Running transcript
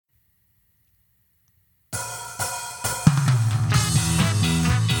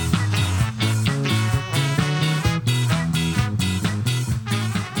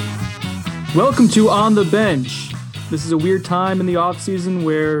Welcome to On the Bench. This is a weird time in the offseason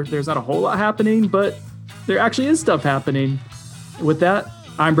where there's not a whole lot happening, but there actually is stuff happening. With that,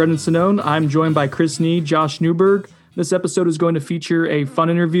 I'm Brendan Sonnone. I'm joined by Chris Nee, Josh Newberg. This episode is going to feature a fun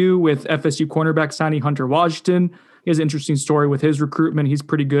interview with FSU cornerback signee Hunter Washington. He has an interesting story with his recruitment. He's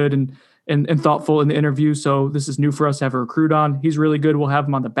pretty good and thoughtful in the interview, so this is new for us to have a recruit on. He's really good. We'll have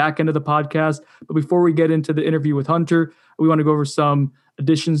him on the back end of the podcast. But before we get into the interview with Hunter, we want to go over some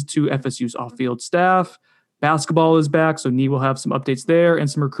additions to FSU's off-field staff. Basketball is back, so Nee will have some updates there and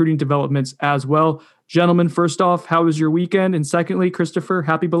some recruiting developments as well. Gentlemen, first off, how was your weekend? And secondly, Christopher,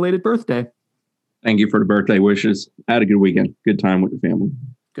 happy belated birthday. Thank you for the birthday wishes. I had a good weekend. Good time with the family.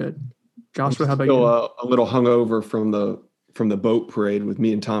 Good. Joshua, how about you? A little hungover from the boat parade with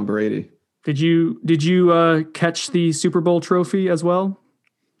me and Tom Brady. Did you catch the Super Bowl trophy as well?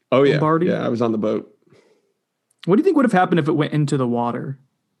 Oh, yeah. Lombardi? Yeah, I was on the boat. What do you think would have happened if it went into the water?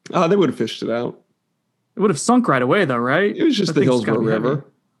 They would have fished it out. It would have sunk right away, though, right? It was just the Hillsborough River.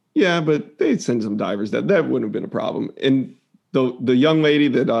 Yeah, but they'd send some divers. That wouldn't have been a problem. And the young lady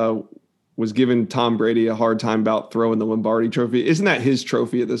that was giving Tom Brady a hard time about throwing the Lombardi trophy, isn't that his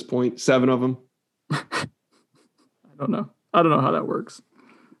trophy at this point? 7 of them? I don't know how that works.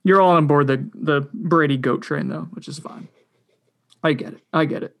 You're all on board the Brady goat train, though, which is fine. I get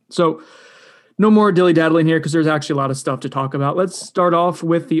it. So no more dilly-daddling here because there's actually a lot of stuff to talk about. Let's start off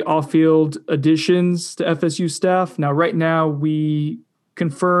with the off-field additions to FSU staff. Now, right now, we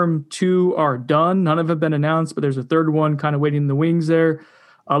confirm 2 are done. None of them have been announced, but there's a third one kind of waiting in the wings there.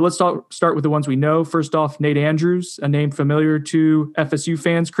 Let's start with the ones we know. First off, Nate Andrews, a name familiar to FSU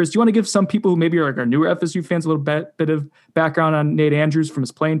fans. Chris, do you want to give some people who maybe are like our newer FSU fans a little bit of background on Nate Andrews from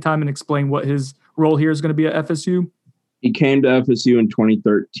his playing time and explain what his role here is going to be at FSU? He came to FSU in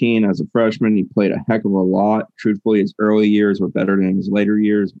 2013 as a freshman. He played a heck of a lot. Truthfully, his early years were better than his later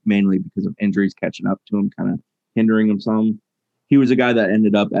years, mainly because of injuries catching up to him, kind of hindering him some. He was a guy that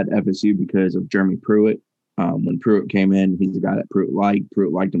ended up at FSU because of Jeremy Pruitt. When Pruitt came in, he's a guy that Pruitt liked.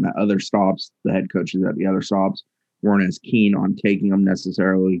 Pruitt liked him at other stops. The head coaches at the other stops weren't as keen on taking him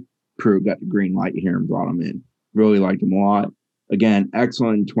necessarily. Pruitt got the green light here and brought him in. Really liked him a lot. Again,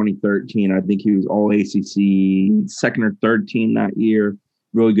 excellent in 2013. I think he was all ACC second or third team that year.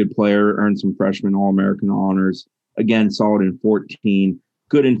 Really good player, earned some freshman All-American honors. Again, solid in 14,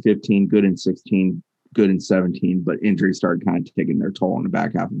 good in 15, good in 16, good in 17, but injuries started kind of taking their toll on the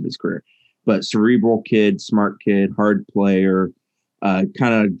back half of his career. But cerebral kid, smart kid, hard player, kind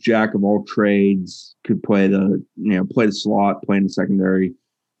of jack of all trades, could play the slot, play in the secondary,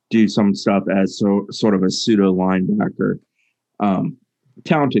 do some stuff as sort of a pseudo linebacker.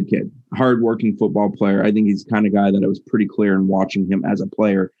 Talented kid, hardworking football player. I think he's the kind of guy that it was pretty clear in watching him as a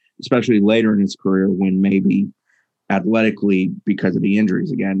player, especially later in his career when maybe athletically, because of the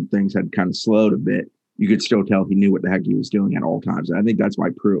injuries again, things had kind of slowed a bit. You could still tell he knew what the heck he was doing at all times. And I think that's why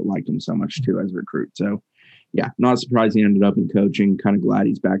Pruitt liked him so much too as a recruit. So yeah, not surprised he ended up in coaching. Kind of glad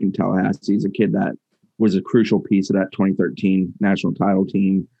he's back in Tallahassee. He's a kid that was a crucial piece of that 2013 national title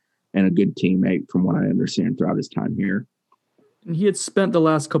team and a good teammate from what I understand throughout his time here. And he had spent the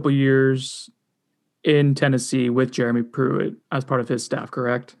last couple of years in Tennessee with Jeremy Pruitt as part of his staff,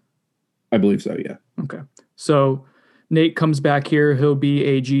 correct? I believe so, yeah. Okay. So Nate comes back here. He'll be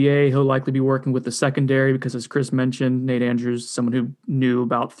a GA. He'll likely be working with the secondary because, as Chris mentioned, Nate Andrews, someone who knew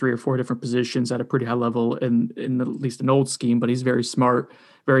about 3 or 4 different positions at a pretty high level in at least an old scheme, but he's very smart,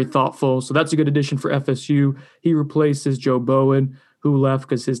 very thoughtful. So that's a good addition for FSU. He replaces Joe Bowen, who left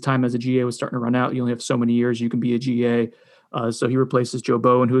because his time as a GA was starting to run out. You only have so many years you can be a GA. So he replaces Joe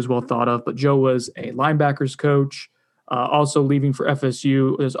Bowen, who is well thought of. But Joe was a linebackers coach, also leaving for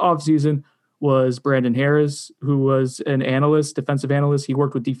FSU this offseason. Was Brandon Harris, who was an analyst, defensive analyst. He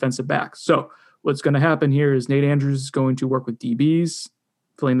worked with defensive backs. So what's going to happen here is Nate Andrews is going to work with DBs,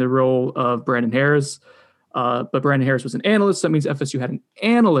 filling the role of Brandon Harris. But Brandon Harris was an analyst. So that means FSU had an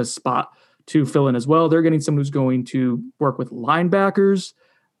analyst spot to fill in as well. They're getting someone who's going to work with linebackers,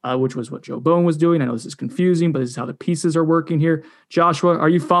 which was what Joe Bowen was doing. I know this is confusing, but this is how the pieces are working here. Joshua, are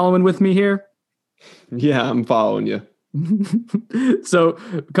you following with me here? Yeah, I'm following you. So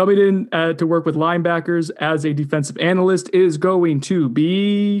coming in to work with linebackers as a defensive analyst is going to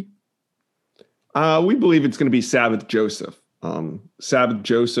be? We believe it's going to be Sabbath Joseph. Sabbath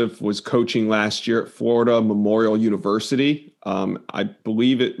Joseph was coaching last year at Florida Memorial University. I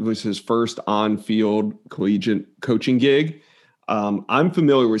believe it was his first on-field collegiate coaching gig. I'm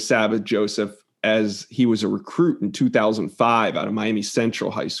familiar with Sabbath Joseph as he was a recruit in 2005 out of Miami Central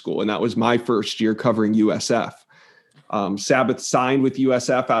High School, and that was my first year covering USF. Sabbath signed with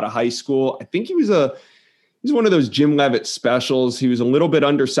USF out of high school. I think he was he's one of those Jim Leavitt specials. He was a little bit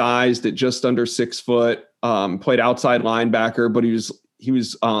undersized at just under 6 foot, played outside linebacker, but he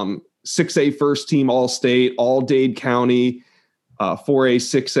was 6A first team All-State, all Dade County, 4A,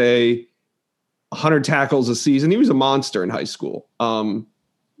 6A, 100 tackles a season. He was a monster in high school.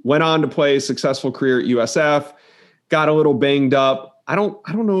 Went on to play a successful career at USF, got a little banged up. I don't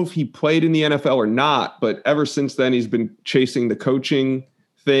know if he played in the NFL or not, but ever since then he's been chasing the coaching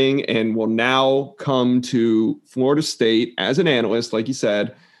thing and will now come to Florida State as an analyst, like you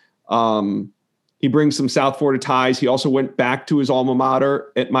said. He brings some South Florida ties. He also went back to his alma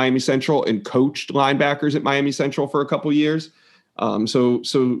mater at Miami Central and coached linebackers at Miami Central for a couple of years. So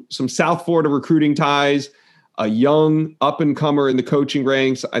some South Florida recruiting ties, a young up-and-comer in the coaching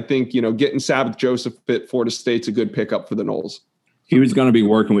ranks. I think, getting Sabbath Joseph at Florida State's a good pickup for the Noles. He was going to be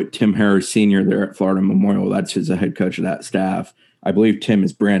working with Tim Harris Sr. there at Florida Memorial. That's his head coach of that staff. I believe Tim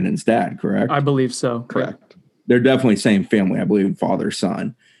is Brandon's dad, correct? I believe so. Correct. They're definitely same family, I believe, father,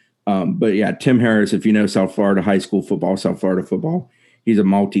 son. But yeah, Tim Harris, if you know South Florida high school football, South Florida football, he's a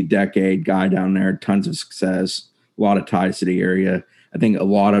multi-decade guy down there, tons of success, a lot of ties to the area. I think a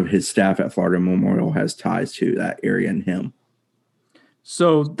lot of his staff at Florida Memorial has ties to that area and him.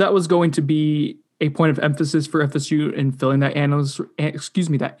 So that was going to be a point of emphasis for FSU in filling that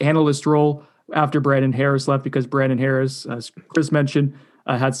analyst role after Brandon Harris left, because Brandon Harris, as Chris mentioned,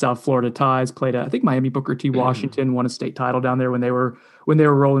 had South Florida ties, played at, I think, Miami Booker T. Washington, won a state title down there when they were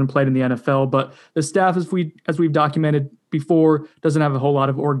rolling and played in the NFL. But the staff, as we've documented before, doesn't have a whole lot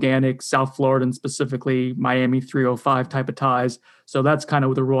of organic South Florida and specifically Miami 305 type of ties. So that's kind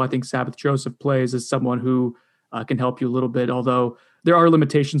of the role I think Sabbath Joseph plays, as someone who can help you a little bit, although there are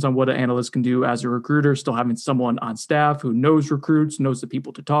limitations on what an analyst can do as a recruiter. Still having someone on staff who knows recruits, knows the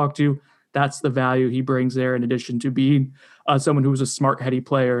people to talk to. That's the value he brings there, in addition to being someone who's a smart, heady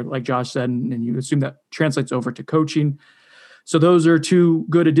player, like Josh said, and you assume that translates over to coaching. So those are two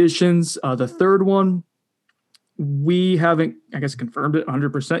good additions. The third one, we haven't, I guess, confirmed it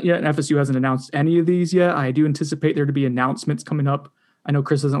 100% yet, and FSU hasn't announced any of these yet. I do anticipate there to be announcements coming up. I know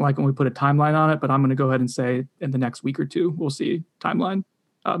Chris doesn't like when we put a timeline on it, but I'm going to go ahead and say in the next week or two, we'll see timeline.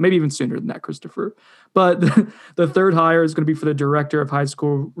 Maybe even sooner than that, Christopher. But the third hire is going to be for the director of high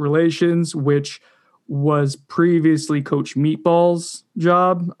school relations, which was previously Coach Meatball's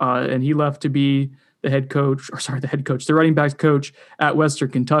job. And he left to be the running backs coach at Western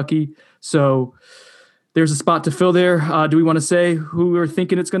Kentucky. So there's a spot to fill there. Do we want to say who we're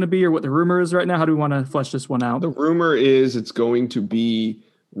thinking it's going to be or what the rumor is right now? How do we want to flesh this one out? The rumor is it's going to be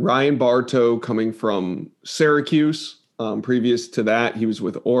Ryan Bartow coming from Syracuse. Previous to that, he was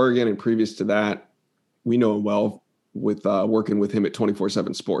with Oregon, and previous to that, we know him well with working with him at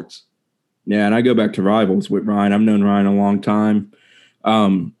 24/7 Sports. Yeah, and I go back to Rivals with Ryan. I've known Ryan a long time.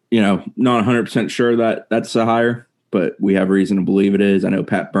 Not 100% sure that that's a hire, but we have reason to believe it is. I know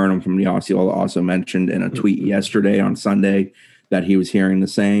Pat Burnham from the Osceola also mentioned in a tweet yesterday on Sunday that he was hearing the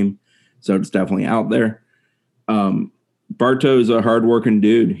same. So it's definitely out there. Bartow is a hardworking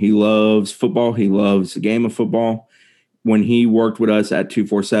dude. He loves football. He loves the game of football. When he worked with us at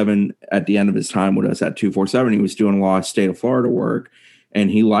 247, at the end of his time with us at 247, he was doing a lot of state of Florida work, and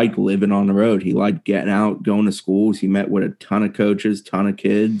he liked living on the road. He liked getting out, going to schools. He met with a ton of coaches, ton of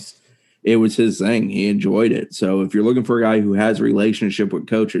kids. It was his thing. He enjoyed it. So if you're looking for a guy who has a relationship with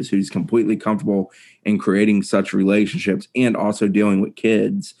coaches, who's completely comfortable in creating such relationships and also dealing with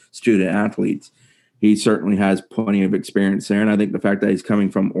kids, student athletes, he certainly has plenty of experience there. And I think the fact that he's coming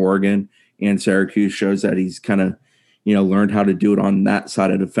from Oregon and Syracuse shows that he's kind of learned how to do it on that side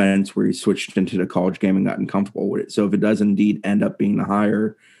of the fence, where he switched into the college game and gotten comfortable with it. So if it does indeed end up being the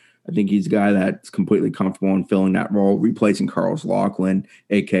hire, I think he's a guy that's completely comfortable in filling that role, replacing Carlos Laughlin,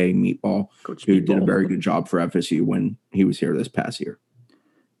 a.k.a. Meatball, who did a very good job for FSU when he was here this past year.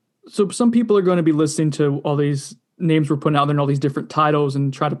 So some people are going to be listening to all these names we're putting out there and all these different titles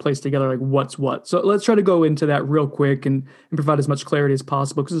and try to place together like what's what. So let's try to go into that real quick and provide as much clarity as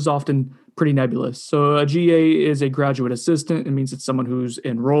possible, because it's often pretty nebulous. So a GA is a graduate assistant. It means it's someone who's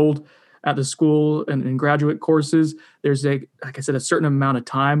enrolled at the school and in graduate courses. There's like I said, a certain amount of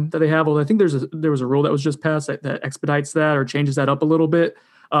time that they have. Although I think there was a rule that was just passed that expedites that or changes that up a little bit.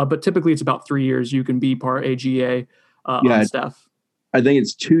 But typically it's about 3 years you can be part AGA on staff. I think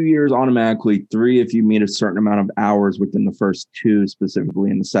it's 2 years automatically, 3 if you meet a certain amount of hours within the first 2, specifically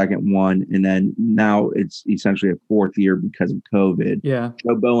in the second one. And then now it's essentially a 4th year because of COVID. Yeah.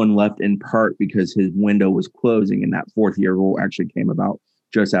 Joe Bowen left in part because his window was closing, and that 4th year rule actually came about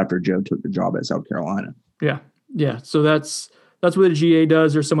just after Joe took the job at South Carolina. Yeah. Yeah. So that's what a GA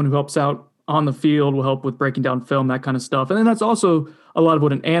does. There's someone who helps out on the field, will help with breaking down film, that kind of stuff. And then that's also a lot of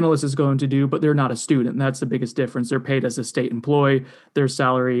what an analyst is going to do, but they're not a student. That's the biggest difference. They're paid as a state employee. Their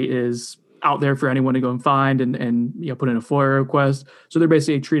salary is out there for anyone to go and find and put in a FOIA request. So they're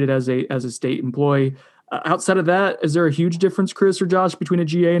basically treated as a state employee. Outside of that, is there a huge difference, Chris or Josh, between a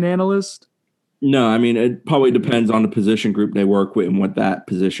GA and analyst? No, I mean, it probably depends on the position group they work with and what that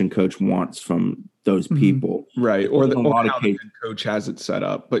position coach wants from those people. Right. Or In a lot of how the cases. head coach has it set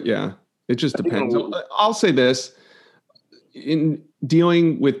up. But yeah, it just depends. I'll say this. In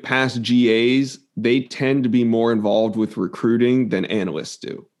dealing with past GAs, they tend to be more involved with recruiting than analysts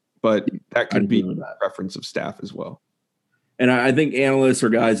do. But that could be the preference of staff as well. And I think analysts are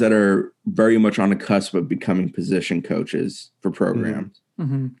guys that are very much on the cusp of becoming position coaches for programs.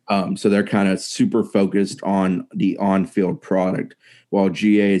 So they're kind of super focused on the on-field product, while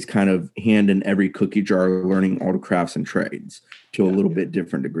GA is kind of hand in every cookie jar, learning all the crafts and trades to a little bit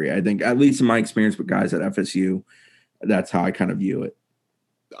different degree. I think, at least in my experience with guys at FSU, that's how I kind of view it.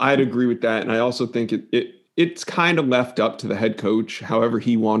 I'd agree with that. And I also think it's kind of left up to the head coach. However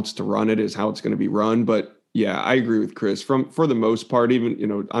he wants to run it is how it's going to be run. But yeah, I agree with Chris. For the most part,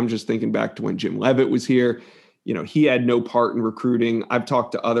 even, I'm just thinking back to when Jim Leavitt was here. He had no part in recruiting. I've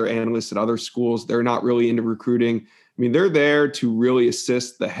talked to other analysts at other schools. They're not really into recruiting. I mean, they're there to really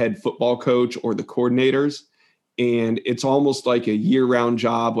assist the head football coach or the coordinators. And it's almost like a year-round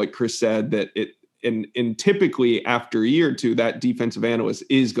job, like Chris said, and typically after a year or two, that defensive analyst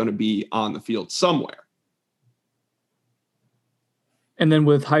is going to be on the field somewhere. And then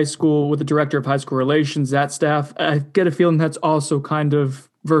with the director of high school relations, that staff, I get a feeling that's also kind of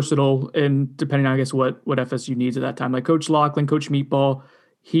versatile, and depending on, I guess, what FSU needs at that time. Like Coach Lachlan, Coach Meatball,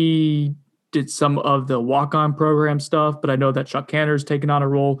 he did some of the walk-on program stuff, but I know that Chuck Cantor's taken on a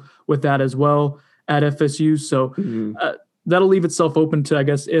role with that as well at FSU. So that'll leave itself open to, I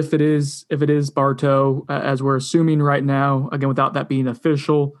guess, if it is Bartow, as we're assuming right now, again, without that being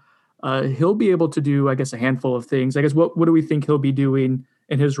official, he'll be able to do, I guess, a handful of things. I guess, what do we think he'll be doing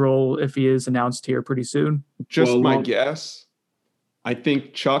in his role if he is announced here pretty soon? My guess, I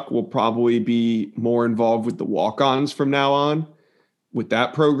think Chuck will probably be more involved with the walk-ons from now on with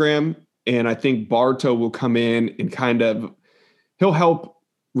that program. And I think Bartow will come in and he'll help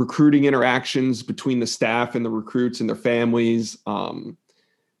recruiting interactions between the staff and the recruits and their families. He'll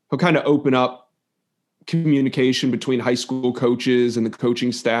kind of open up communication between high school coaches and the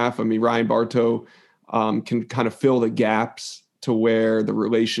coaching staff. I mean, Ryan Bartow can kind of fill the gaps to where the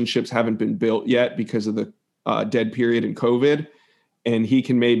relationships haven't been built yet because of the dead period in COVID. And he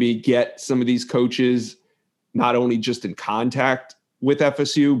can maybe get some of these coaches not only just in contact with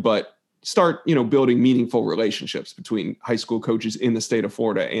FSU, but start, building meaningful relationships between high school coaches in the state of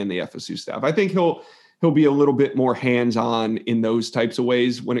Florida and the FSU staff. I think he'll be a little bit more hands-on in those types of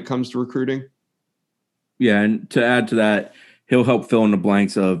ways when it comes to recruiting. Yeah, and to add to that, he'll help fill in the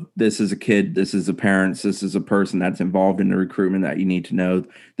blanks of this is a kid, this is a parent, this is a person that's involved in the recruitment that you need to know.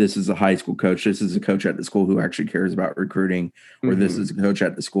 This is a high school coach. This is a coach at the school who actually cares about recruiting, or this is a coach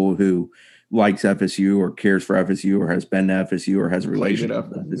at the school who likes FSU or cares for FSU or has been to FSU or has a relationship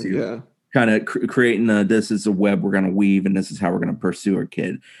with FSU. Yeah. Kind of creating this is a web we're going to weave and this is how we're going to pursue our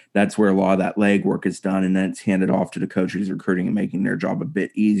kid. That's where a lot of that legwork is done, and then it's handed off to the coach who's recruiting and making their job a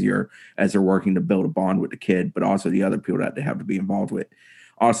bit easier as they're working to build a bond with the kid, but also the other people that they have to be involved with.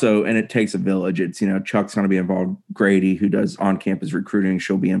 Also, and it takes a village. It's, Chuck's going to be involved. Grady, who does on-campus recruiting,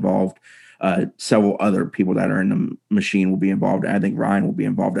 she'll be involved. Several other people that are in the machine will be involved. I think Ryan will be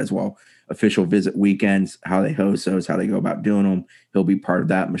involved as well. Official visit weekends, how they host those, how they go about doing them. He'll be part of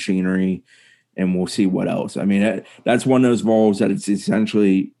that machinery, and we'll see what else. I mean, that's one of those roles that it's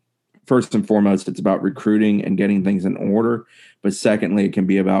essentially, first and foremost, it's about recruiting and getting things in order. But secondly, it can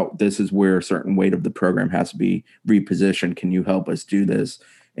be about this is where a certain weight of the program has to be repositioned. Can you help us do this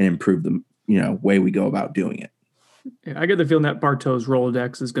and improve the way we go about doing it? Yeah, I get the feeling that Bartow's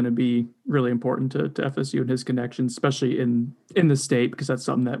Rolodex is going to be really important to FSU and his connections, especially in the state, because that's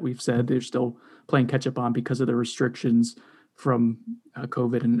something that we've said they're still playing catch up on because of the restrictions from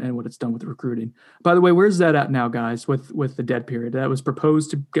COVID and what it's done with recruiting. By the way, where's that at now, guys, with the dead period? That was proposed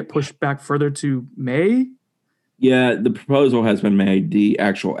to get pushed back further to May? Yeah, the proposal has been made. The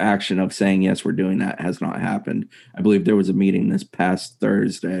actual action of saying, yes, we're doing that has not happened. I believe there was a meeting this past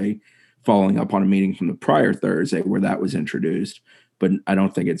Thursday following up on a meeting from the prior Thursday where that was introduced, but I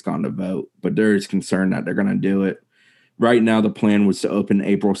don't think it's gone to vote. But there is concern that they're going to do it. Right now, the plan was to open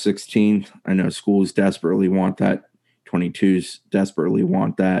April 16th. I know schools desperately want that. 22s desperately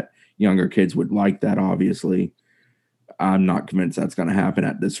want that. Younger kids would like that, obviously. I'm not convinced that's going to happen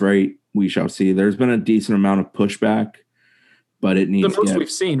at this rate. We shall see. There's been a decent amount of pushback but it needs the most to get.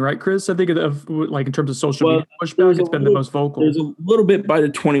 we've seen, right, Chris? I think of like in terms of social Well, media pushback, it's been the most vocal. There's a little bit by the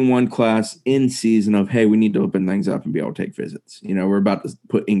 21 class in season of, hey, we need to open things up and be able to take visits. We're about to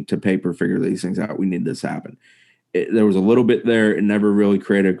put ink to paper, figure these things out. We need this to happen. There was a little bit there. It never really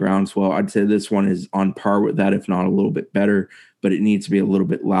created a groundswell. I'd say this one is on par with that, if not a little bit better, but it needs to be a little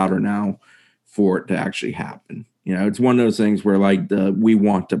bit louder now for it to actually happen. It's one of those things where like the we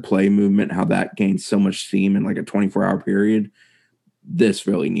want to play movement, how that gains so much steam in like a 24-hour period. This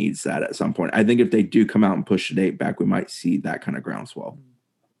really needs that at some point. I think if they do come out and push the date back, we might see that kind of groundswell.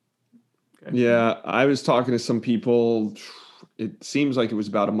 Okay. Yeah, I was talking to some people, it seems like it was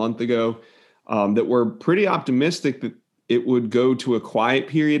about a month ago, that were pretty optimistic that it would go to a quiet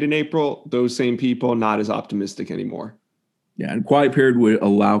period in April. Those same people, not as optimistic anymore. Yeah, and quiet period would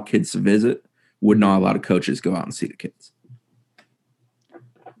allow kids to visit, would not allow the coaches go out and see the kids.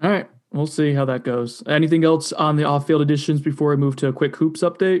 All right. We'll see how that goes. Anything else on the off-field additions before we move to a quick hoops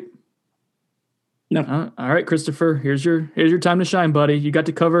update? No. All right, Christopher, here's your time to shine, buddy. You got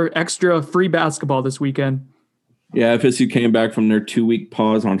to cover extra free basketball this weekend. Yeah, FSU came back from their 2-week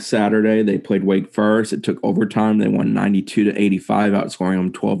pause on Saturday. They played Wake Forest. It took overtime. They won 92-85, outscoring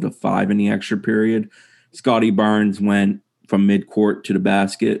them 12-5 in the extra period. Scotty Barnes went from midcourt to the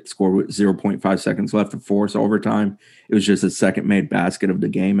basket, scored with 0.5 seconds left to force overtime. It was just his second made basket of the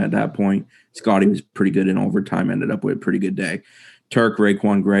game at that point. Scotty was pretty good in overtime, ended up with a pretty good day. Turk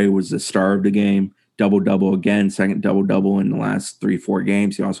Raekwon Gray was the star of the game. Double-double again, second double-double in the last 3-4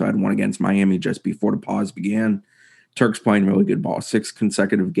 games. He also had one against Miami just before the pause began. Turk's playing really good ball. 6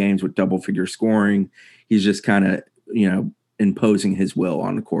 consecutive games with double-figure scoring. He's just kind of, imposing his will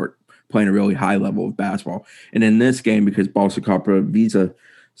on the court, playing a really high level of basketball. And in this game, because Balsa Visa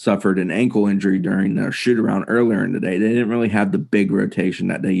suffered an ankle injury during the shoot-around earlier in the day, they didn't really have the big rotation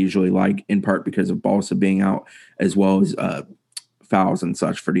that they usually like, in part because of Balsa being out, as well as fouls and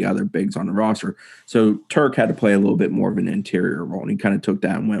such for the other bigs on the roster. So Turk had to play a little bit more of an interior role, and he kind of took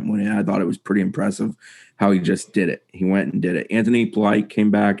that and went with it. I thought it was pretty impressive how he just did it. He went and did it. Anthony Polite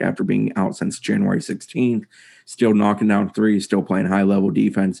came back after being out since January 16th, still knocking down threes, still playing high-level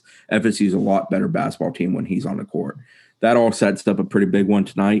defense. FSU's a lot better basketball team when he's on the court. That all sets up a pretty big one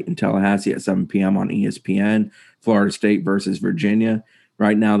tonight in Tallahassee at 7 p.m. on ESPN, Florida State versus Virginia.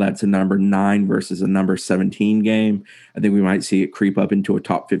 Right now, that's a number 9 versus a number 17 game. I think we might see it creep up into a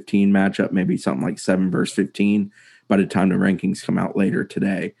top 15 matchup, maybe something like 7 versus 15 by the time the rankings come out later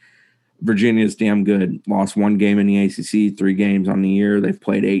today. Virginia's damn good. Lost 1 game in the ACC, 3 games on the year. They've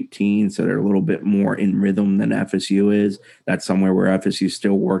played 18, so they're a little bit more in rhythm than FSU is. That's somewhere where FSU is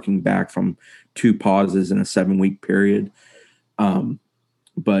still working back from 2 pauses in a 7-week period.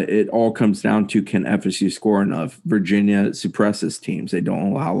 But it all comes down to, can FSU score enough? Virginia suppresses teams. They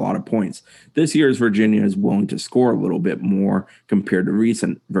don't allow a lot of points. This year's Virginia is willing to score a little bit more compared to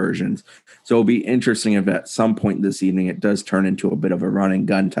recent versions. So it'll be interesting if at some point this evening it does turn into a bit of a run and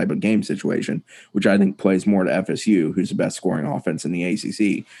gun type of game situation, which I think plays more to FSU, who's the best scoring offense in the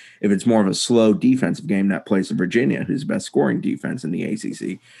ACC. If it's more of a slow defensive game, that plays to Virginia, who's the best scoring defense in the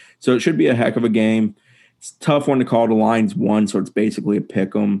ACC. So it should be a heck of a game. It's a tough one to call. The line's 1, so it's basically a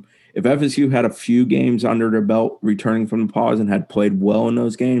pick 'em. If FSU had a few games under their belt returning from the pause and had played well in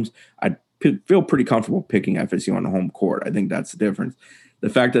those games, I'd feel pretty comfortable picking FSU on the home court. I think that's the difference. The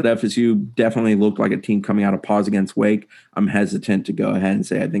fact that FSU definitely looked like a team coming out of pause against Wake, I'm hesitant to go ahead and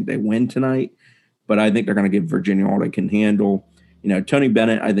say I think they win tonight, but I think they're going to give Virginia all they can handle. Tony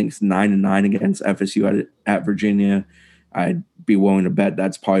Bennett, I think, is 9-9 against FSU at Virginia. I'd be willing to bet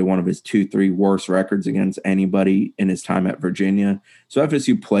that's probably one of his 2-3 worst records against anybody in his time at Virginia. So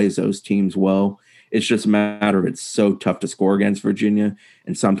FSU plays those teams well. It's just a matter of it's so tough to score against Virginia.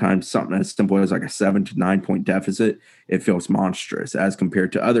 And sometimes something as simple as like a 7 to 9 point deficit, it feels monstrous as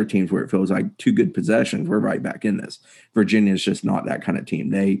compared to other teams where it feels like 2 good possessions. We're right back in this. Virginia is just not that kind of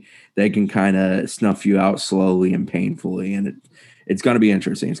team. They can kind of snuff you out slowly and painfully. And it's going to be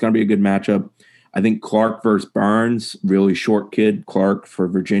interesting. It's going to be a good matchup. I think Clark versus Barnes, really short kid. Clark for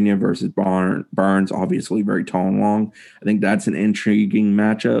Virginia versus Barnes, obviously very tall and long. I think that's an intriguing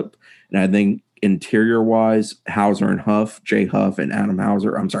matchup. And I think interior-wise, Hauser and Huff, Jay Huff and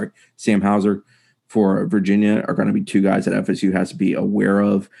Sam Hauser for Virginia are going to be 2 guys that FSU has to be aware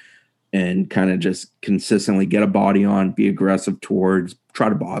of and kind of just consistently get a body on, be aggressive towards, try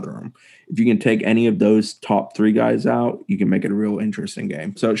to bother them. If you can take any of those top 3 guys out, you can make it a real interesting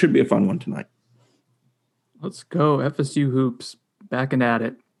game. So it should be a fun one tonight. Let's go. FSU hoops, back and at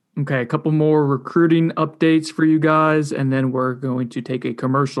it. Okay, a couple more recruiting updates for you guys, and then we're going to take a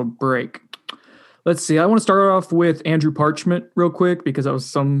commercial break. Let's see. I want to start off with Andrew Parchment real quick because that was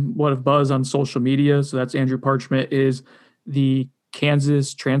somewhat of buzz on social media. So that's Andrew Parchment is the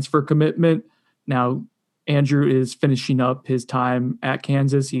Kansas transfer commitment. Now, Andrew is finishing up his time at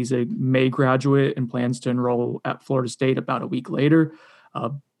Kansas. He's a May graduate and plans to enroll at Florida State about a week later.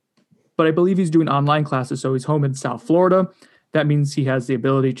 But I believe he's doing online classes, so he's home in South Florida. That means he has the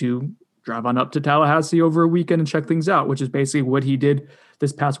ability to drive on up to Tallahassee over a weekend and check things out, which is basically what he did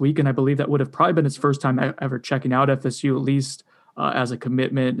this past weekend. I believe that would have probably been his first time ever checking out FSU, at least as a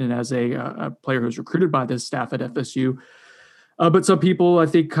commitment and as a player who's recruited by this staff at FSU. But some people, I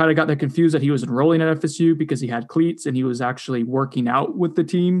think, kind of got that confused that he was enrolling at FSU because he had cleats and he was actually working out with the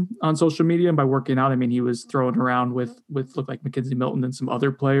team on social media. And by working out, I mean he was throwing around with looked like McKenzie Milton and some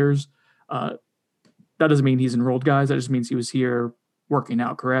other players. That doesn't mean he's enrolled, guys. That just means he was here working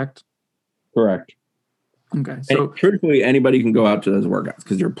out, correct? Correct. Okay. So truthfully, anybody can go out to those workouts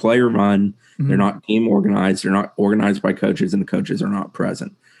because they're player run. Mm-hmm. They're not team organized. They're not organized by coaches, and the coaches are not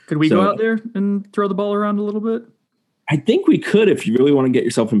present. Could we go out there and throw the ball around a little bit? I think we could if you really want to get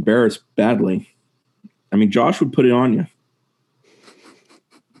yourself embarrassed badly. I mean, Josh would put it on you.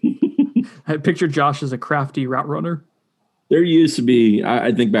 I picture Josh as a crafty route runner. There used to be,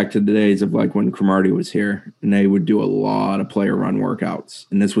 I think back to the days of like when Cromartie was here, and they would do a lot of player run workouts.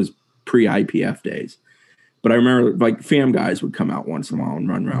 And this was pre-IPF days. But I remember like fam guys would come out once in a while and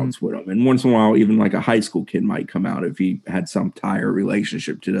run routes with them. And once in a while, even like a high school kid might come out if he had some tie or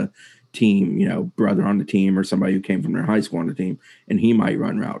relationship to the team, you know, brother on the team or somebody who came from their high school on the team, and he might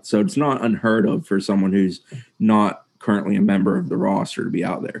run routes. So it's not unheard of for someone who's not currently a member of the roster to be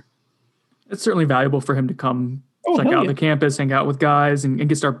out there. It's certainly valuable for him to come check out the campus, hang out with guys, and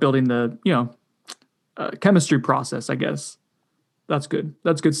get start building the, chemistry process, I guess. That's good.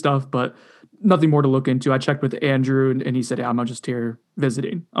 That's good stuff, but nothing more to look into. I checked with Andrew, and he said, yeah, I'm just here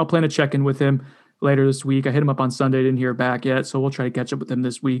visiting. I'll plan to check in with him later this week. I hit him up on Sunday, didn't hear back yet, so we'll try to catch up with him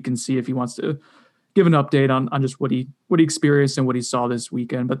this week and see if he wants to give an update on just what he experienced and what he saw this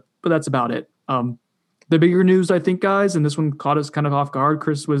weekend. But that's about it. The bigger news, I think, guys, and this one caught us kind of off guard.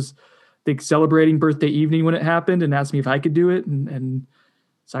 Chris was, I think, celebrating birthday evening when it happened and asked me if I could do it, and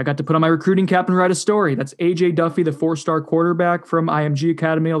so I got to put on my recruiting cap and write a story. That's AJ Duffy, the 4-star quarterback from IMG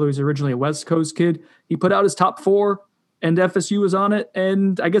Academy, although he's originally a West Coast kid. He put out his top 4, and FSU was on it,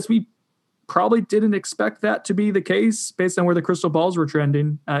 and I guess we probably didn't expect that to be the case based on where the crystal balls were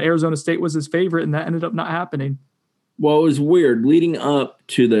trending. Arizona State was his favorite, and that ended up not happening. Well, it was weird leading up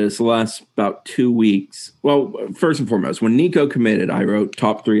to this last about 2 weeks. Well, first and foremost, when Nico committed, I wrote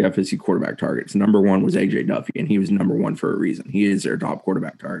top 3 FSU quarterback targets. Number 1 was AJ Duffy, and he was number 1 for a reason. He is their top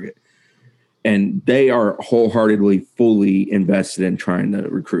quarterback target. And they are wholeheartedly, fully invested in trying to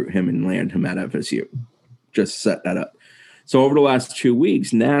recruit him and land him at FSU. Just set that up. So over the last 2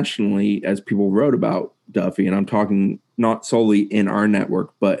 weeks, nationally, as people wrote about Duffy, and I'm talking not solely in our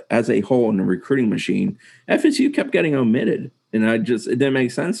network, but as a whole in the recruiting machine, FSU kept getting omitted. And it didn't make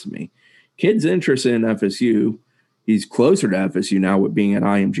sense to me. Kid's interested in FSU. He's closer to FSU now with being at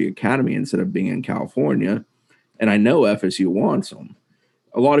IMG Academy instead of being in California. And I know FSU wants him.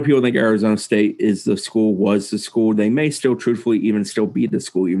 A lot of people think Arizona State was the school. They may still truthfully even still be the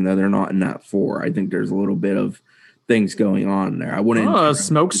school, even though they're not in that 4. I think there's a little bit of things going on there. I wouldn't. A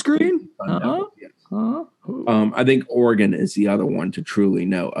smoke screen? I think Oregon is the other one to truly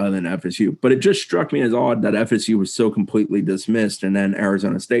know other than FSU. But it just struck me as odd that FSU was so completely dismissed and then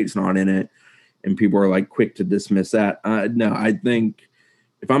Arizona State's not in it. And people are like quick to dismiss that. No, I think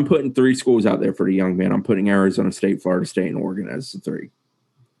if I'm putting 3 schools out there for the young man, I'm putting Arizona State, Florida State, and Oregon as the 3.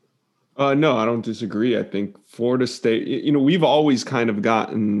 No, I don't disagree. I think Florida State, we've always kind of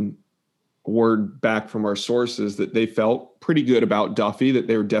gotten word back from our sources that they felt pretty good about Duffy, that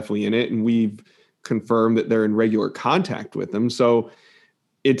they were definitely in it. And we've confirmed that they're in regular contact with him. So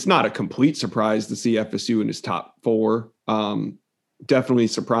it's not a complete surprise to see FSU in his top 4. Definitely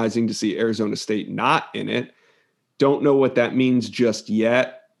surprising to see Arizona State not in it. Don't know what that means just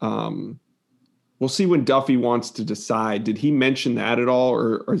yet. We'll see when Duffy wants to decide. Did he mention that at all,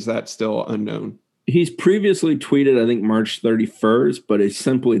 or is that still unknown? He's previously tweeted, I think, March 31st, but it's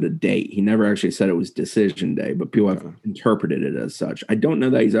simply the date. He never actually said it was decision day, but people have interpreted it as such. I don't know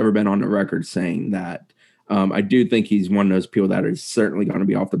that he's ever been on the record saying that. I do think he's one of those people that is certainly going to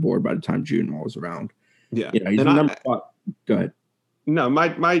be off the board by the time June rolls around. Yeah. He's number 5. Go ahead. No,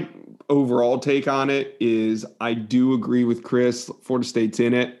 my overall take on it is I do agree with Chris. Florida State's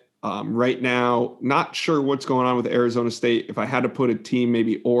in it. Right now, not sure what's going on with Arizona State. If I had to put a team,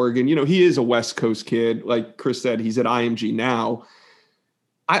 maybe Oregon. He is a West Coast kid. Like Chris said, he's at IMG now.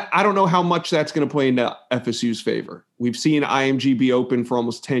 I don't know how much that's going to play into FSU's favor. We've seen IMG be open for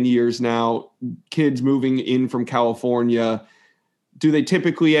almost 10 years now. Kids moving in from California Do they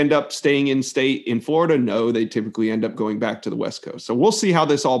typically end up staying in state in Florida? No, they typically end up going back to the West Coast. So we'll see how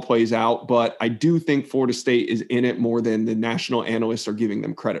this all plays out. But I do think Florida State is in it more than the national analysts are giving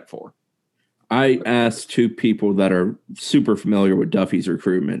them credit for. I asked two people that are super familiar with Duffy's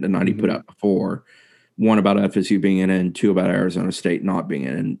recruitment, and he put out before, one about FSU being in it and two about Arizona State not being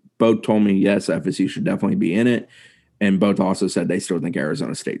in it. And both told me, yes, FSU should definitely be in it. And both also said they still think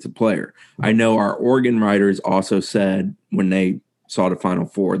Arizona State's a player. I know our Oregon writers also said when they saw the Final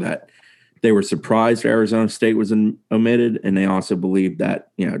Four that they were surprised Arizona State was omitted, and they also believed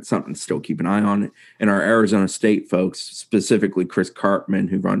that, it's something to still keep an eye on. And our Arizona State folks, specifically Chris Karpman,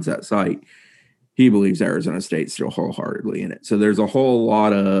 who runs that site, he believes Arizona State's still wholeheartedly in it. So there's a whole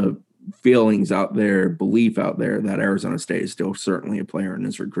lot of feelings out there, belief out there that Arizona State is still certainly a player in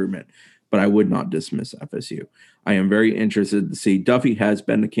this recruitment, but I would not dismiss FSU. I am very interested to see. Duffy has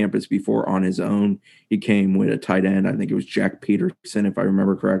been to campus before on his own. He came with a tight end. I think it was Jack Peterson, if I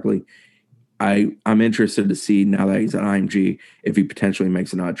remember correctly. I'm interested to see, now that he's at IMG, if he potentially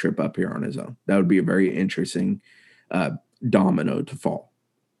makes another trip up here on his own. That would be a very interesting domino to fall.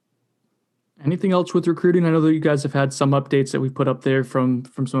 Anything else with recruiting? I know that you guys have had some updates that we put up there from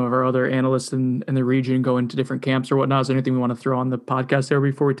some of our other analysts in the region going to different camps or whatnot. Is there anything we want to throw on the podcast there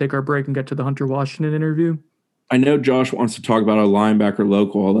before we take our break and get to the Hunter Washington interview? I know Josh wants to talk about a linebacker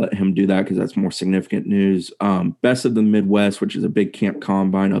local. I'll let him do that because that's more significant news. Best of the Midwest, which is a big camp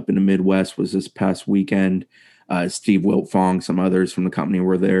combine up in the Midwest, was this past weekend. Steve Wiltfong, some others from the company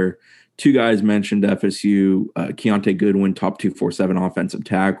were there. Two guys mentioned FSU, Keontae Goodwin, top 247 offensive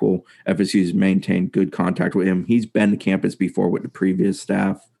tackle. FSU's maintained good contact with him. He's been to campus before with the previous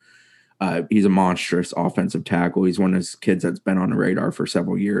staff. He's a monstrous offensive tackle. He's one of those kids that's been on the radar for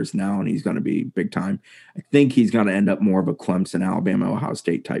several years now, and he's going to be big time. I think he's going to end up more of a Clemson, Alabama, Ohio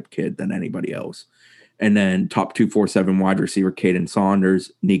State type kid than anybody else. And then top 247 wide receiver, Caden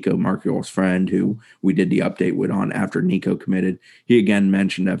Saunders, Nico Marchiol's friend, who we did the update with on after Nico committed. He again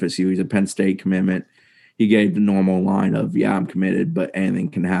mentioned FSU. He's a Penn State commitment. He gave the normal line of, yeah, I'm committed, but anything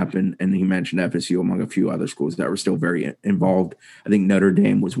can happen. And he mentioned FSU among a few other schools that were still very involved. I think Notre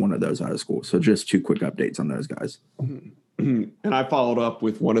Dame was one of those out of school. So just two quick updates on those guys. And I followed up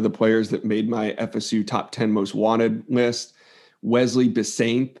with one of the players that made my FSU top 10 most wanted list, Wesley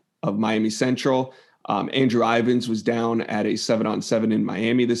Bissainthe of Miami Central. Andrew Ivins was down at a 7-on-7 in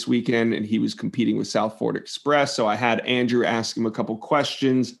Miami this weekend, and he was competing with South Florida Express. So I had Andrew ask him a couple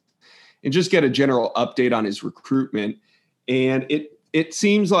questions and just get a general update on his recruitment. And it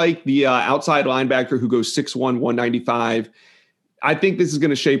seems like the outside linebacker who goes 6'1", 195, I think this is going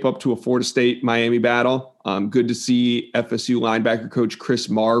to shape up to a Florida State-Miami battle. Good to see FSU linebacker coach Chris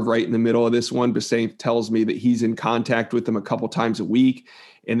Marv right in the middle of this one. Bissainthe tells me that he's in contact with them a couple times a week,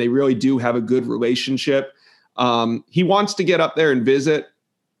 and they really do have a good relationship. He wants to get up there and visit.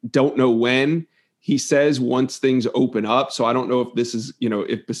 Don't know when. He says once things open up. So I don't know if this is,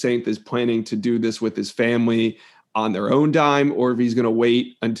 if Bissainthe is planning to do this with his family on their own dime, or if he's going to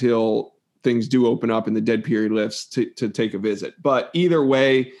wait until things do open up and the dead period lifts to take a visit. But either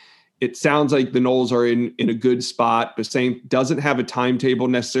way, it sounds like the Noles are in a good spot. Bissainthe doesn't have a timetable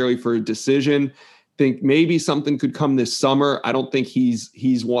necessarily for a decision. Think maybe something could come this summer. I don't think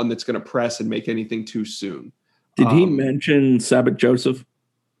he's one that's going to press and make anything too soon. Did he mention Sabbath Joseph?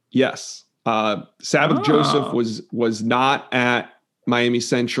 Yes. Sabbath Joseph was not at Miami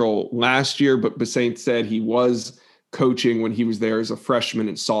Central last year, but Bissainthe said he was coaching when he was there as a freshman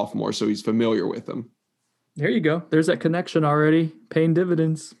and sophomore, so he's familiar with him. There you go. There's that connection already, paying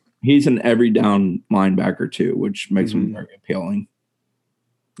dividends. He's an every down linebacker too, which makes him very appealing.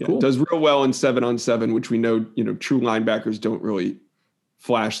 Yeah, cool. Does real well in 7-on-7, which we know, true linebackers don't really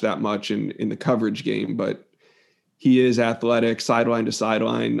flash that much in the coverage game, but he is athletic, sideline to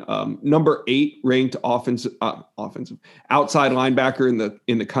sideline. Number 8 ranked offensive outside linebacker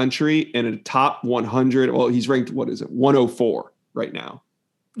in the country, and in a top 100. Well, he's ranked 104 right now.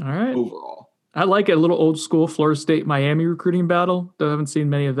 All right, overall. I like it. A little old school Florida State Miami recruiting battle. Though I haven't seen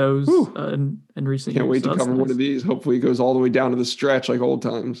many of those in recent years. Can't wait to cover one of these. Hopefully, it goes all the way down to the stretch like old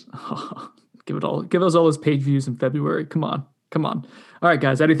times. Give us all those page views in February. Come on. All right,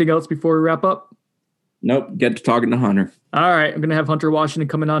 guys. Anything else before we wrap up? Nope. Get to talking to Hunter. All right. I'm going to have Hunter Washington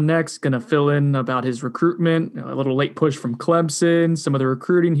coming on next. Going to fill in about his recruitment, a little late push from Clemson, some of the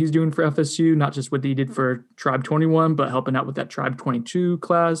recruiting he's doing for FSU, not just what he did for Tribe 21, but helping out with that Tribe 22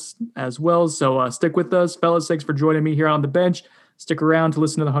 class as well. So stick with us, fellas. Thanks for joining me here on the bench. Stick around to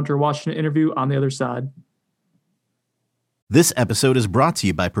listen to the Hunter Washington interview on the other side. This episode is brought to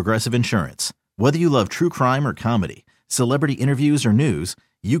you by Progressive Insurance. Whether you love true crime or comedy, celebrity interviews or news,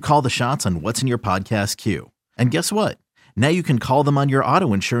 you call the shots on what's in your podcast queue. And guess what? Now you can call them on your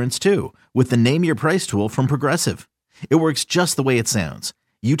auto insurance too with the Name Your Price tool from Progressive. It works just the way it sounds.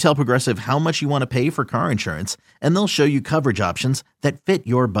 You tell Progressive how much you want to pay for car insurance, and they'll show you coverage options that fit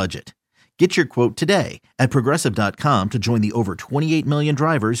your budget. Get your quote today at Progressive.com to join the over 28 million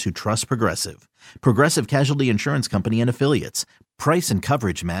drivers who trust Progressive. Progressive Casualty Insurance Company and Affiliates. Price and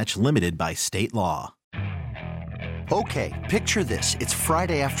coverage match limited by state law. Okay, picture this. It's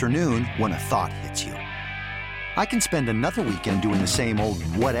Friday afternoon when a thought hits you. I can spend another weekend doing the same old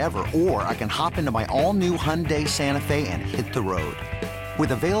whatever, or I can hop into my all-new Hyundai Santa Fe and hit the road.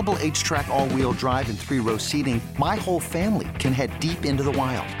 With available H-Track all-wheel drive and 3-row seating, my whole family can head deep into the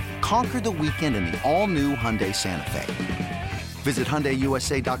wild. Conquer the weekend in the all-new Hyundai Santa Fe. Visit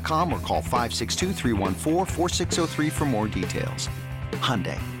HyundaiUSA.com or call 562-314-4603 for more details.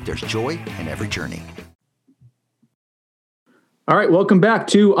 Hyundai, there's joy in every journey. All right, welcome back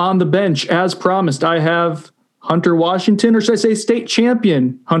to On the Bench. As promised, I have Hunter Washington, or should I say state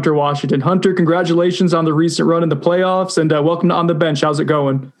champion Hunter Washington. Hunter, congratulations on the recent run in the playoffs, and welcome to On the Bench. How's it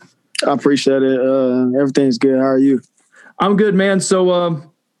going? I appreciate it. Everything's good. How are you? I'm good, man. So,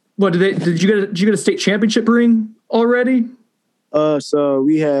 what did you get a state championship ring already? So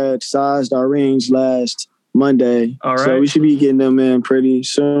we had sized our rings last Monday. All right. So we should be getting them in pretty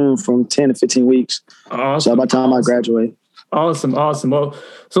soon, from 10 to 15 weeks. Awesome. So by the time I graduate. Awesome. Well,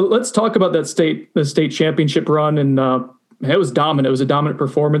 so let's talk about the state championship run, and it was dominant. It was a dominant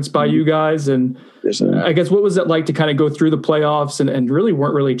performance by you guys, and Yes, sir. I guess what was it like to kind of go through the playoffs and really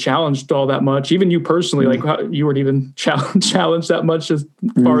weren't really challenged all that much? Even you personally, like you weren't even challenged that much as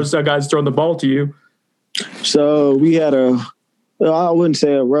far as guys throwing the ball to you. So we had I wouldn't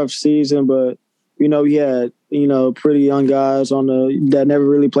say a rough season, but we had pretty young guys that never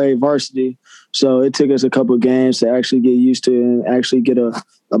really played varsity. So it took us a couple of games to actually get used to and actually get a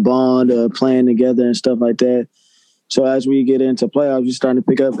bond of playing together and stuff like that. So as we get into playoffs, we starting to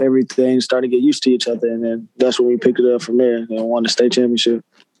pick up everything, starting to get used to each other, and then that's when we picked it up from there and won the state championship.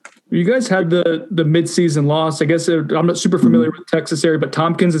 You guys had the midseason loss. I guess I'm not super familiar with Texas area, but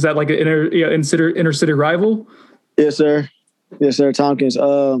Tompkins, is that like an inter-city rival? Yes, sir. Yes, sir. Tompkins.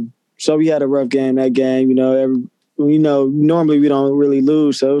 So we had a rough game that game. Normally we don't really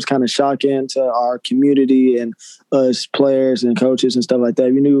lose, so it was kind of shocking to our community and us players and coaches and stuff like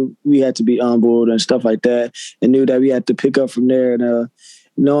that. We knew we had to be humbled and stuff like that, and knew that we had to pick up from there. And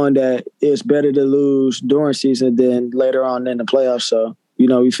knowing that it's better to lose during season than later on in the playoffs. So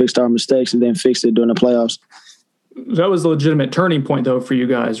we fixed our mistakes and then fixed it during the playoffs. That was a legitimate turning point, though, for you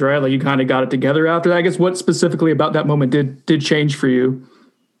guys, right? Like you kind of got it together after that. I guess what specifically about that moment did change for you?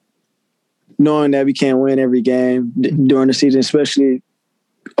 Knowing that we can't win every game during the season, especially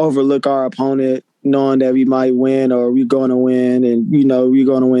overlook our opponent, knowing that we might win or we're going to win, and we're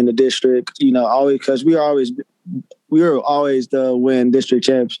going to win the district. Always, because we were always the win district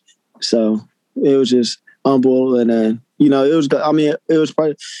champs. So it was just humble, and it was. I mean, it was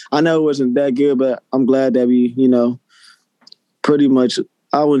probably. I know it wasn't that good, but I'm glad that we, pretty much.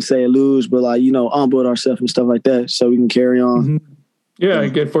 I wouldn't say lose, but humbled ourselves and stuff like that, so we can carry on. Mm-hmm. Yeah,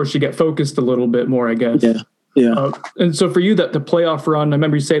 get forced to get focused a little bit more, I guess. Yeah. And so for you, the playoff run, I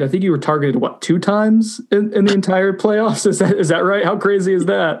remember you saying, I think you were targeted, 2 times in the entire playoffs? Is that right? How crazy is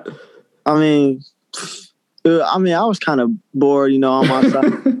that? I mean, I was kind of bored, on my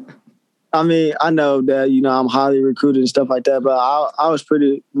side. I mean, I know that, I'm highly recruited and stuff like that, but I was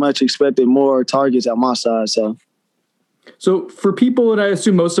pretty much expecting more targets on my side, So for people, and I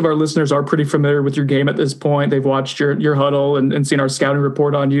assume most of our listeners are pretty familiar with your game at this point, they've watched your huddle and seen our scouting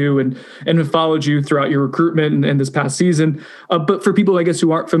report on you and have followed you throughout your recruitment and this past season. But for people, I guess,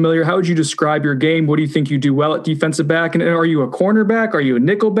 who aren't familiar, how would you describe your game? What do you think you do well at defensive back? And are you a cornerback? Are you a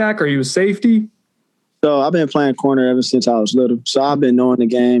nickel back? Are you a safety? So I've been playing corner ever since I was little. So I've been knowing the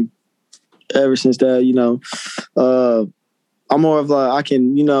game ever since that, I'm more of like, I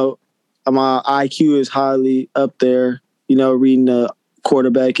can, my IQ is highly up there. Reading the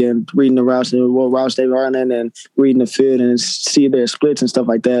quarterback and reading the routes and what routes they running and reading the field and see their splits and stuff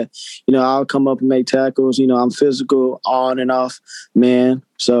like that. I'll come up and make tackles. I'm physical on and off, man.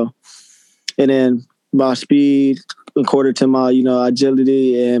 So, and then my speed, according to my,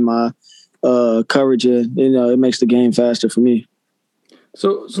 agility and my coverage, it makes the game faster for me.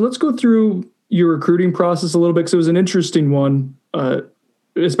 So let's go through your recruiting process a little bit, because it was an interesting one.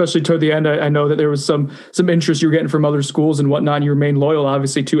 Especially toward the end, I know that there was some interest you were getting from other schools and whatnot, and you remained loyal,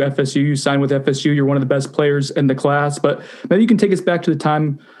 obviously, to FSU. You signed with FSU. You're one of the best players in the class. But maybe you can take us back to the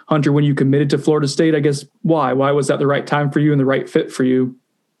time, Hunter, when you committed to Florida State. I guess why? Why was that the right time for you and the right fit for you?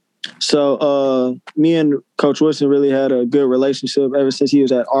 So me and Coach Woodson really had a good relationship ever since he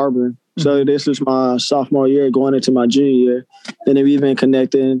was at Auburn. So this was my sophomore year going into my junior year. And then we've been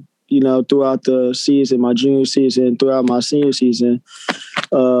connecting, throughout the season, my junior season, throughout my senior season.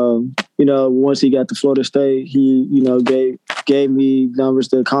 Once he got to Florida State, he, gave me numbers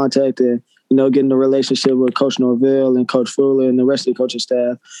to contact and, getting a relationship with Coach Norvell and Coach Fuller and the rest of the coaching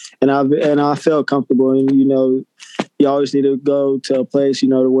staff. And I felt comfortable. And, you always need to go to a place,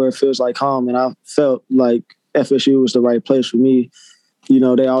 where it feels like home. And I felt like FSU was the right place for me.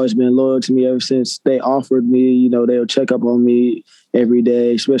 They always been loyal to me ever since they offered me. They'll check up on me every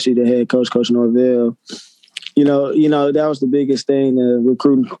day, especially the head coach, Coach Norvell. That was the biggest thing. The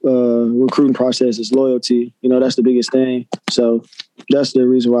recruiting process is loyalty. That's the biggest thing. So that's the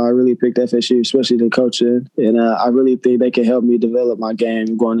reason why I really picked FSU, especially the coaching. And I really think they can help me develop my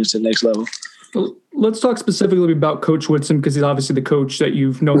game going into the next level. Well, let's talk specifically about Coach Woodson, because he's obviously the coach that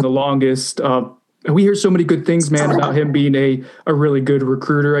you've known the longest. We hear so many good things, man, about him being a really good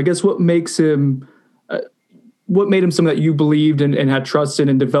recruiter. I guess what made him something that you believed and had trust in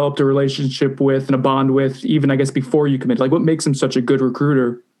and developed a relationship with and a bond with, even, I guess, before you committed? Like, what makes him such a good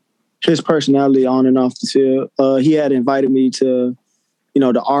recruiter? His personality on and off the field. He had invited me to,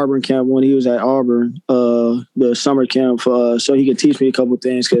 the Auburn camp when he was at Auburn, the summer camp, so he could teach me a couple of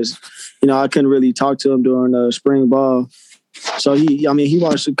things because, I couldn't really talk to him during spring ball. So he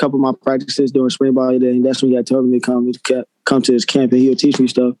watched a couple of my practices during spring ball, and that's when he had told me to come to his camp and he'll teach me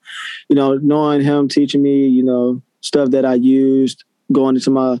stuff. Knowing him teaching me, stuff that I used going into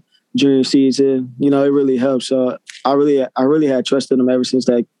my junior season, it really helped. So I really had trust in him ever since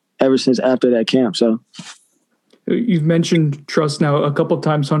after that camp. So you've mentioned trust now a couple of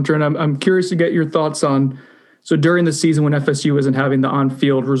times, Hunter, and I'm curious to get your thoughts on. So during the season when FSU isn't having the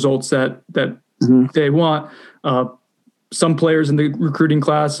on-field results that they want. Some players in the recruiting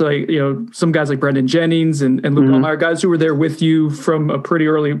class, like, some guys like Brendan Jennings and Luke Altmaier, guys who were there with you from a pretty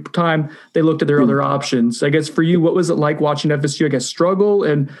early time, they looked at their other options. I guess for you, what was it like watching FSU, struggle?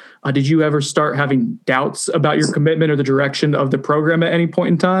 And did you ever start having doubts about your commitment or the direction of the program at any point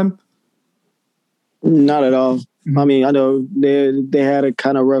in time? Not at all. I mean, I know they had a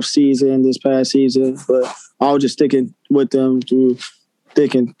kind of rough season this past season, but I was just sticking with them through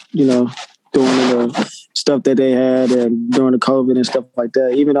doing the stuff that they had and during the COVID and stuff like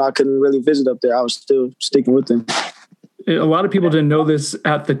that. Even though I couldn't really visit up there, I was still sticking with them. A lot of people didn't know this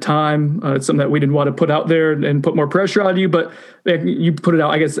at the time. It's something that we didn't want to put out there and put more pressure on you, but you put it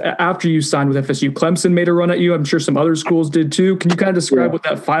out, I guess, after you signed with FSU. Clemson made a run at you. I'm sure some other schools did too. Can you kind of describe what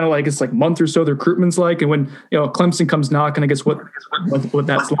that final, month or so the recruitment's like? And when, Clemson comes knocking, I guess what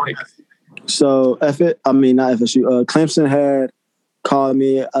that's like? So not FSU. Clemson had called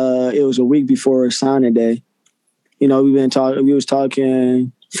me. It was a week before signing day. We was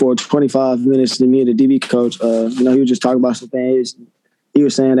talking for 25 minutes to me, the DB coach. He was just talking about some things. He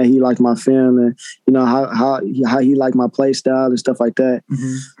was saying that he liked my film and, how he liked my play style and stuff like that.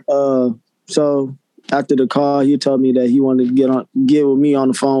 Mm-hmm. So after the call, he told me that he wanted to get with me on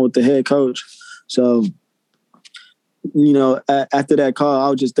the phone with the head coach. So, after that call, I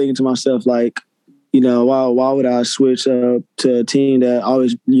was just thinking to myself, why would I switch up to a team that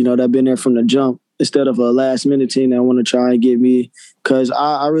always, that been there from the jump instead of a last minute team that want to try and get me? Because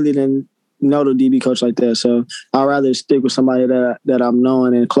I really didn't know the DB coach like that. So I'd rather stick with somebody that I'm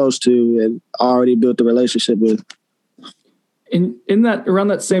knowing and close to and already built the relationship with. In that around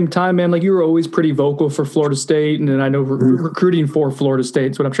that same time, man, you were always pretty vocal for Florida State, and then I know recruiting for Florida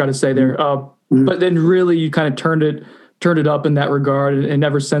State is what I'm trying to say there. But then really you kind of turned it up in that regard, and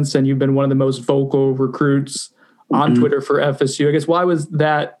ever since then you've been one of the most vocal recruits on Twitter for FSU. I guess why was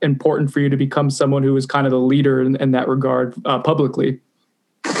that important for you to become someone who was kind of the leader in that regard publicly?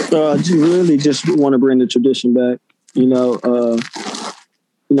 Just want to bring the tradition back.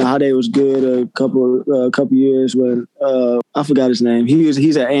 How they was good a couple years when I forgot his name.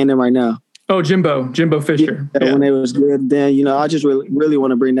 He's at A&M right now. Oh, Jimbo Fisher. Yeah. When they was good, then I just really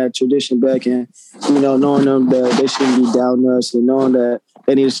want to bring that tradition back, and knowing them that they shouldn't be doubting us, and knowing that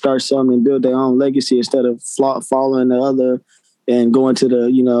they need to start something and build their own legacy instead of following the other and going to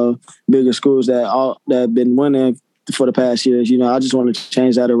the bigger schools that have been winning for the past years. I just want to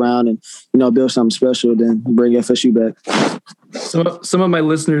change that around and build something special, then bring FSU back. Some of my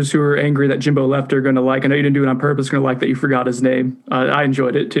listeners who are angry that Jimbo left are going to I know you didn't do it on purpose, going to like that you forgot his name. I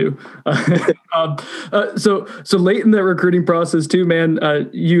enjoyed it too. So late in the recruiting process too, man,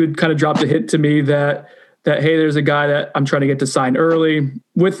 you had kind of dropped a hint to me that, hey, there's a guy that I'm trying to get to sign early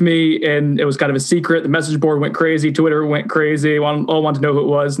with me. And it was kind of a secret. The message board went crazy. Twitter went crazy. All wanted to know who it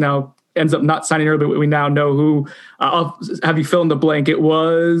was. Now, ends up not signing early, but we now know who. I'll have you fill in the blank. It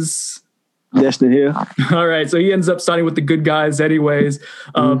was Destin Hill. All right. So he ends up signing with the good guys anyways.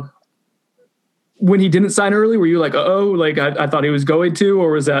 When he didn't sign early, were you like, I thought he was going to,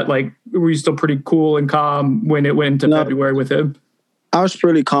 or was that like, were you still pretty cool and calm when it went into February with him? I was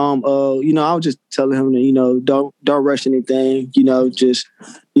pretty calm. I was just telling him that, don't rush anything, just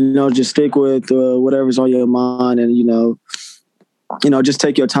stick with whatever's on your mind and, just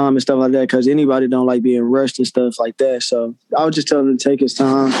take your time and stuff like that. Cause anybody don't like being rushed and stuff like that. So I was just telling him to take his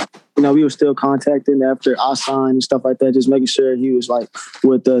time. We were still contacting after I signed and stuff like that, just making sure he was like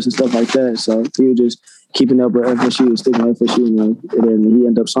with us and stuff like that. So he was just keeping up with FSU and sticking with FSU, and he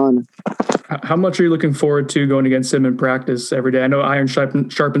ended up signing. How much are you looking forward to going against him in practice every day? I know iron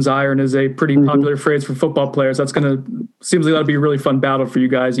sharpens iron is a pretty popular phrase for football players. Seems like that'll be a really fun battle for you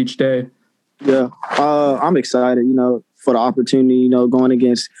guys each day. Yeah. I'm excited, for the opportunity, going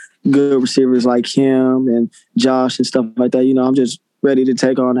against good receivers like him and Josh and stuff like that. I'm just ready to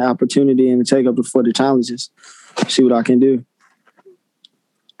take on the opportunity and take up for the challenges, see what I can do.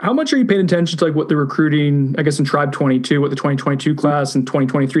 How much are you paying attention to like what the recruiting, I guess in Tribe 22, what the 2022 class and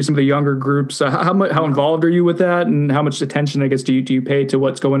 2023, some of the younger groups, how involved are you with that? And how much attention, I guess, do you pay to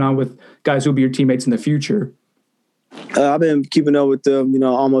what's going on with guys who will be your teammates in the future? I've been keeping up with them,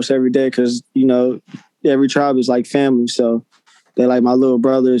 almost every day because, every tribe is like family. So they're like my little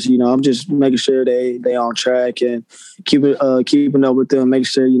brothers. I'm just making sure they on track and keeping up with them, making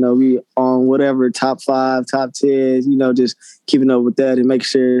sure, we on whatever top 5, top 10, just keeping up with that and make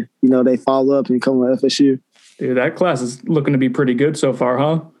sure, they follow up and come with FSU. Dude, that class is looking to be pretty good so far,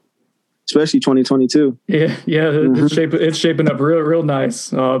 huh? Especially 2022. Yeah. It's shaping up real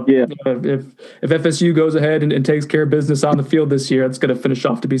nice. If FSU goes ahead and takes care of business on the field this year, it's going to finish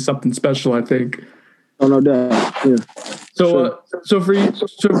off to be something special, I think. Oh, no doubt. Yeah. So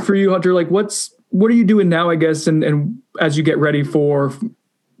for you, Hunter, like what are you doing now, I guess, and as you get ready for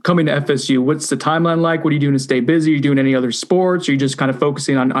coming to FSU, what's the timeline like? What are you doing to stay busy? Are you doing any other sports? Are you just kind of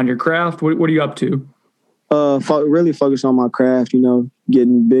focusing on your craft? What are you up to? Really focus on my craft,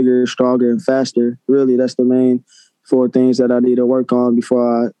 getting bigger, stronger, and faster. Really, that's the main 4 things that I need to work on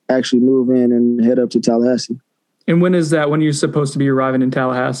before I actually move in and head up to Tallahassee. And when is that? When are you supposed to be arriving in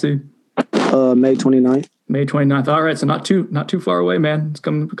Tallahassee? May 29th. May 29th. All right. So not too far away, man. It's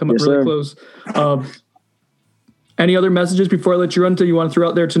come up really close. Any other messages before I let you run to you want to throw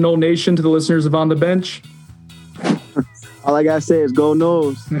out there to Noles Nation, to the listeners of On the Bench? All I got to say is go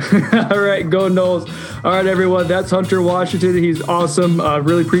Noles. All right. Go Noles. All right, everyone. That's Hunter Washington. He's awesome.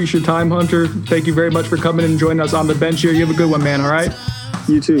 Really appreciate your time, Hunter. Thank you very much for coming and joining us on the bench here. You have a good one, man. All right.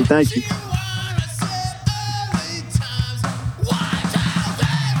 You too. Thank you.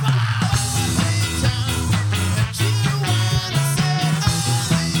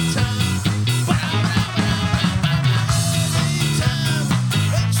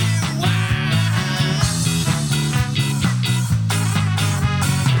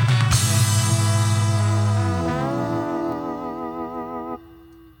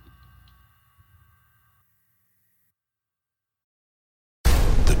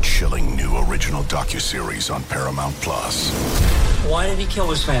 Docuseries on Paramount Plus. Why did he kill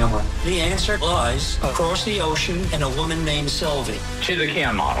his family? The answer lies across the ocean in a woman named Sylvie. She's a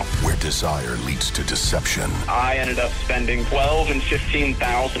Can model. Where desire leads to deception. I ended up spending $12,000 and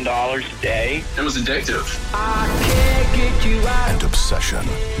 $15,000 a day. It was addictive. I can't get you out. And obsession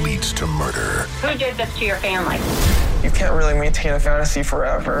leads to murder. Who did this to your family? You can't really maintain a fantasy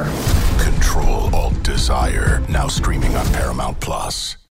forever. Control Alt Desire. Now streaming on Paramount Plus.